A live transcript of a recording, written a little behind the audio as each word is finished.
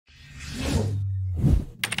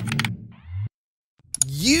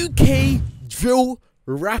UK drill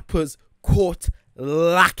rappers caught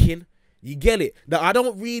lacking. You get it? Now, I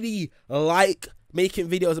don't really like making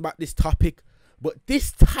videos about this topic, but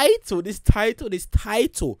this title,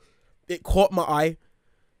 it caught my eye.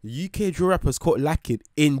 UK drill rappers caught lacking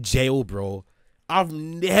in jail, bro. I've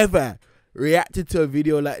never reacted to a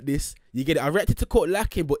video like this. You get it? I reacted to caught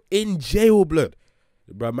lacking, but in jail, blood.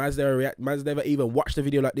 Bro, man's never even watched a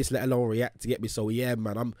video like this, let alone react, to get me. So yeah,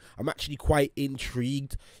 man, I'm actually quite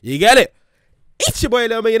intrigued. You get it? It's your boy,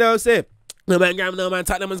 no man, you know what I'm saying? No man, gram, no man,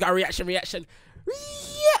 no man's got reaction, you know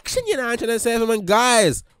what I'm trying to say, man,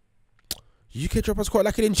 guys. UK droppers caught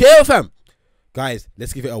lacking in jail, fam. Guys,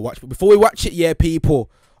 let's give it a watch. But before we watch it, yeah,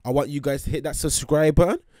 people, I want you guys to hit that subscribe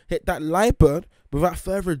button, hit that like button. Without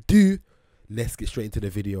further ado, let's get straight into the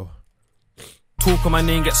video. Talk on my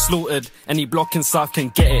name, get slaughtered. Any block in South can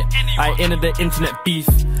get it. I ended the internet beef.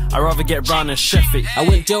 I'd rather get round and chef it. I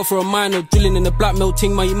went jail for a minor, drilling in the blackmail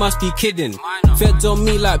ting, man, you must be kidding. Feds on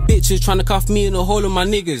me like bitches, trying to cuff me in a hole of my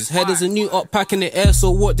niggas. Head is a new up pack in the air, so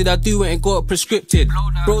what did I do? Went and got it prescripted.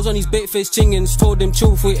 Bros on these bait face chingins, told them chill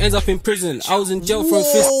before he ends up in prison. I was in jail for a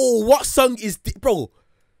fist. Oh, what song is this? Bro,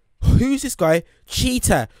 who's this guy?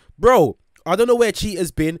 Cheetah. Bro, I don't know where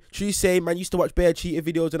Cheetah's been. True say, man, used to watch bare Cheetah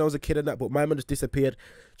videos when I was a kid and that, but my man just disappeared.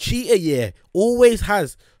 Cheetah, yeah, always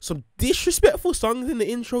has some disrespectful songs in the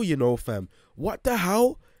intro, you know, fam. What the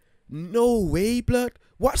hell? No way, blood.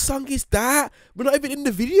 What song is that? We're not even in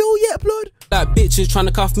the video yet, blood. Like bitches trying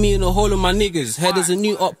to cuff me in a hole of my niggas. Head is a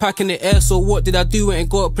new up pack in the air, so what did I do? Went and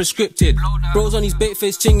got it prescripted. Bros on these bait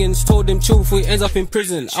face chingins, told them chill before he ends up in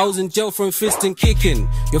prison. I was in jail for a fist and kicking.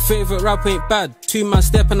 Your favourite rapper ain't bad. 2 man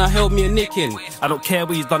step and I held me a nicking. I don't care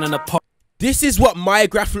what he's done in the past. This is what my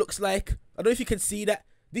graph looks like. I don't know if you can see that.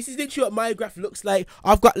 This is literally what my graph looks like.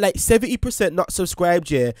 I've got like 70% not subscribed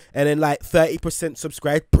here, and then like 30%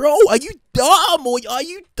 subscribed. Bro, are you dumb? Or are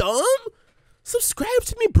you dumb? Subscribe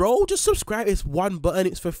to me, bro. Just subscribe. It's one button.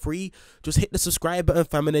 It's for free. Just hit the subscribe button,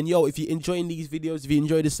 fam. And then, yo, if you're enjoying these videos, if you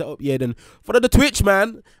enjoy the setup, yeah, then follow the Twitch,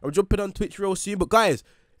 man. I'm jumping on Twitch real soon. But guys,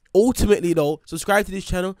 ultimately though, subscribe to this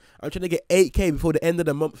channel. I'm trying to get 8K before the end of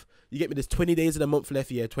the month. You get me? There's 20 days of the month left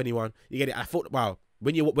here, 21. You get it? I thought, wow.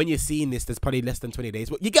 When you're seeing this, there's probably less than 20 days.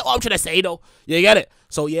 But you get what I'm trying to say, though. You get it?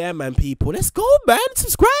 So, yeah, man, people. Let's go, man.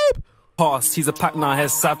 Subscribe. Past, he's a pack now,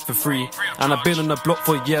 he's sad for free. And I've been on the block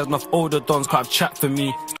for years, enough older dons can't chat for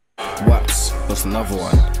me. Wax, what's another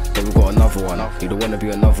one? Then we got another one. You don't wanna be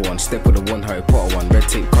another one. Step with the one Harry Potter one. Red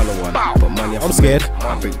tape colour one. But money I'm scared.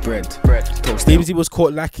 I big bread. Steamzy was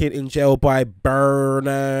caught lacking in jail by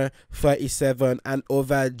Burner 37 and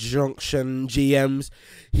other Junction GMs.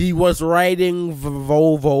 He was riding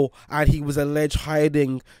Volvo and he was alleged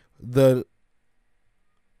hiding the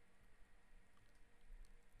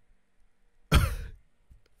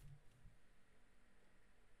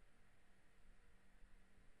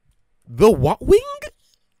the what wing?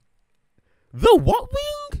 The what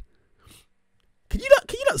wing? Can you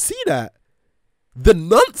not see that? The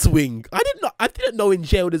nonce wing. I didn't know in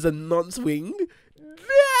jail there's a nonce wing. Yeah,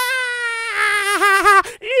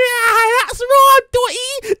 that's raw,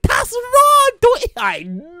 Dotty. That's raw, Dotty. I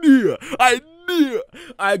knew.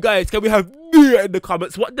 Alright, guys, can we have in the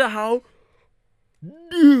comments? What the hell?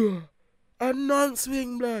 A nonce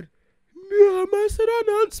wing, blood. Yeah, man said a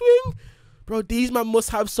nonce wing. Bro, these man must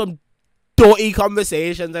have some dirty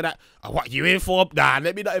conversations and that. Oh, what you in for? Nah,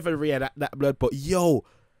 let me not even read that blood. But yo,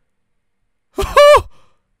 he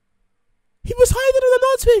was hiding in the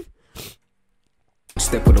nonce wing.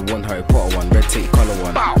 Step with the one Harry Potter one. Red tape colour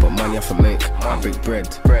one. But money I for make. I big bread.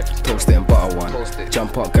 Toast it and butter one.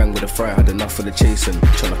 Jump out gang with a fry. Had enough for the chasing.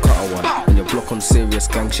 Tryna cut her one. And your block on serious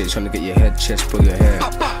gang shit. Tryna get your head, chest, pull your hair.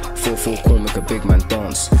 4-4 corner, make a big man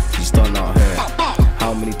dance. He's done out here.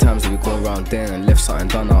 How many times have we gone around there and left something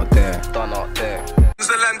done out there?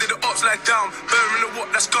 The land of the ops like down, burning the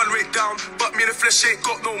what that's gun rate down. But me and the flesh ain't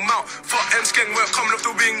got no mouth. Fuck M skeng work coming off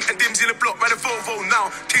the wing and Dimsy the block by the Volvo now.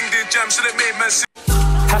 King did jam so they made man.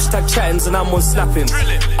 Hashtag chattings and I'm on slapping.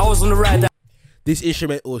 I was on the ride. This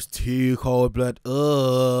instrument was too cold, blood.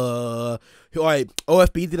 Alright,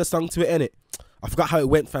 OFB did a song to it, innit? I forgot how it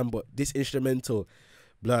went, fam, but this instrumental,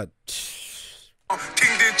 blood.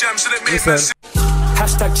 King did jam so they made man.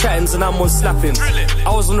 Hashtag chattings and I'm on slapping.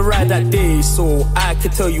 I was on the ride that day, so I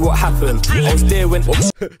could tell you what happened. I was there when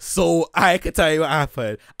so I could tell you what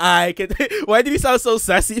happened. I could. Why did he sound so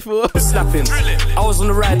sassy for? Slapping. I was on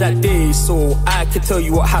the ride that day, so I could tell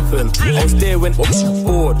you what happened. I was there when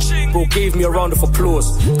bored. Bro gave me a round of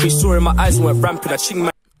applause. He saw in my eyes and went rampant. I ching my.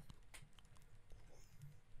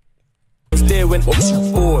 I was there when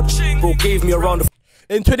bored. Bro gave me a round of.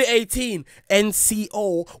 In 2018,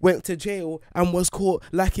 NCO went to jail and was caught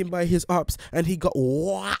lacking by his ops, and he got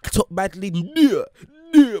whacked up badly.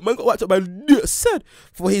 Man got whacked up by said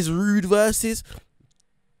for his rude verses.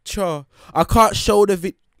 I can't show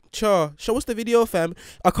the show us the video, fam.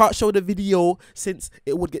 I can't show the video since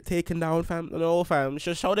it would get taken down, fam. No, fam.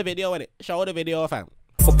 Show the video, innit? Show the video, fam.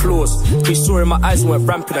 For applause, he saw in my eyes and went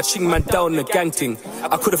rampant. I ching man down in a gang thing.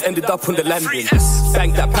 I could have ended up on the landing.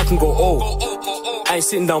 Bang that pack and go, oh. I ain't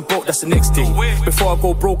sitting down broke, that's the next thing. Before I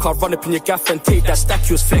go broke, I'll run up in your gaff and take that stack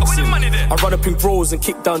you was flexing. I run up in bros and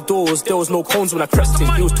kick down doors. There was no cones when I crept in.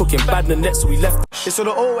 He was talking bad in the net, so we left. It's all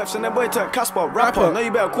the old Fs and that boy turned Casper, rapper. Now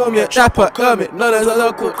you better call me a trapper, Kermit. No, there's a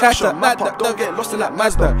local crasher. Map up, don't get lost in that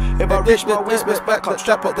Mazda. If I reach my waist, best back up,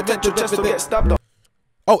 strap up, the potential just to get stabbed up.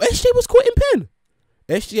 Oh, SJ was caught in pen.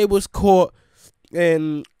 SJ was caught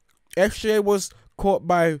in. SJ was caught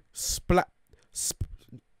by Slap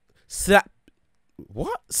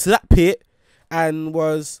Pit and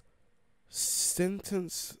was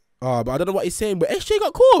sentenced. Oh, but I don't know what he's saying. But SJ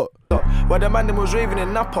got caught. While the man was raving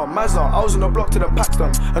in Napa, Mazda. I was on the block to the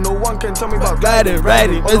Paxton, and no one can tell me about riding.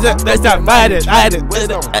 Flying, I didn't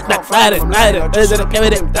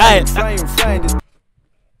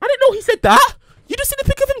know he said that. You just see the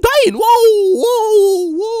pic of him dying.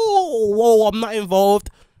 Whoa. I'm not involved.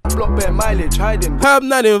 Block bare mileage, hiding. I'm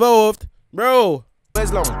not involved, bro.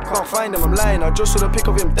 Where's long? Can't find him, I'm lying. I just saw the pic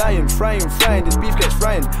of him dying, frying. This beef gets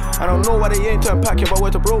frying. I don't know why they ain't turned pack, but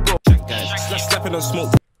where to bro. Slapping on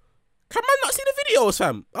smoke. Can man not see the videos,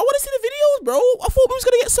 fam? I want to see the videos, bro. I thought we was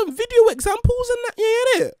gonna get some video examples and that.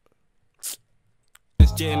 Yeah, innit?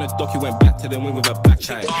 J in the dock, he went back to them with a back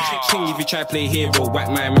chine. King if you try play hero, whack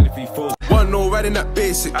my man if he fall. One no riding that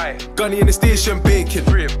basic. Gunny in the station baking.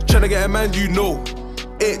 Tryna get a man you know.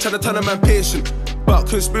 Ain't tryna turn a man patient. But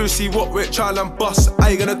conspiracy, what with trial and bust. I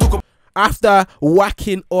ain't gonna talk about. After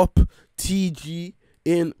whacking up TG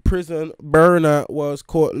in prison, Burner was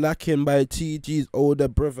caught lacking by TG's older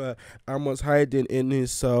brother and was hiding in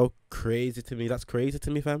his cell. Crazy to me. That's crazy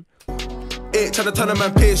to me, fam. Ain't tryna turn a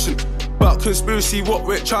man patient. But conspiracy, what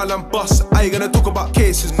with trial and bust. I ain't gonna talk about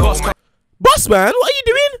cases. No, Boss man, what are you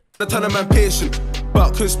doing? Turn a man patient.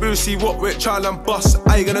 But conspiracy, what with trial and bust.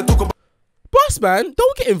 I ain't gonna talk about. Boss man,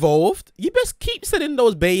 don't get involved. You best keep sending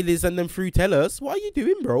those Baileys and them through tellers. What are you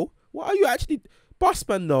doing, bro? What are you actually... Boss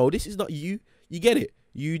man, no, this is not you. You get it?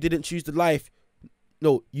 You didn't choose the life.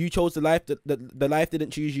 No, you chose the life. The life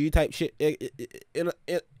didn't choose you type shit. You know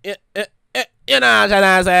what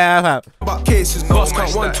I'm saying? About cases, no,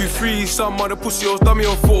 count 1, 2, 3. Some other pussy was dummy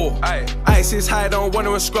on 4. Ice is high down, one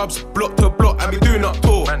of the scrubs, block to block, and we do not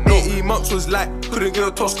talk. 18 months was like, couldn't get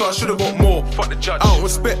a toss car, should've got more. Fuck the judge. I don't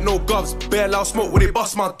respect no govs, bare loud smoke when they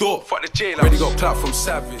bust my door. Fuck the jail. Already got clap from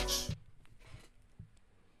Savage.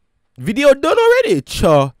 Video done already,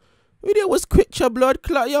 cha. Video was quick, cha, blood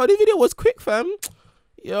clot. Yo, the video was quick, fam.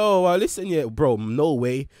 Yo, listen, yeah, bro, no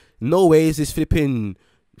way is this flipping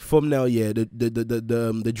thumbnail, yeah.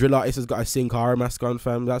 The drill artist has got a Sin Cara mask on,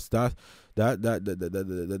 fam. That's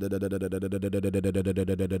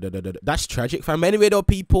tragic, fam. Anyway, though,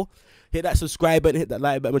 people, hit that subscribe button, hit that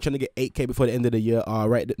like button. We're trying to get 8K before the end of the year.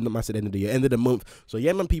 Right, not massive end of the year, end of the month. So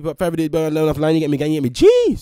yeah, man, people, if every day burn enough line, you get me, jeez.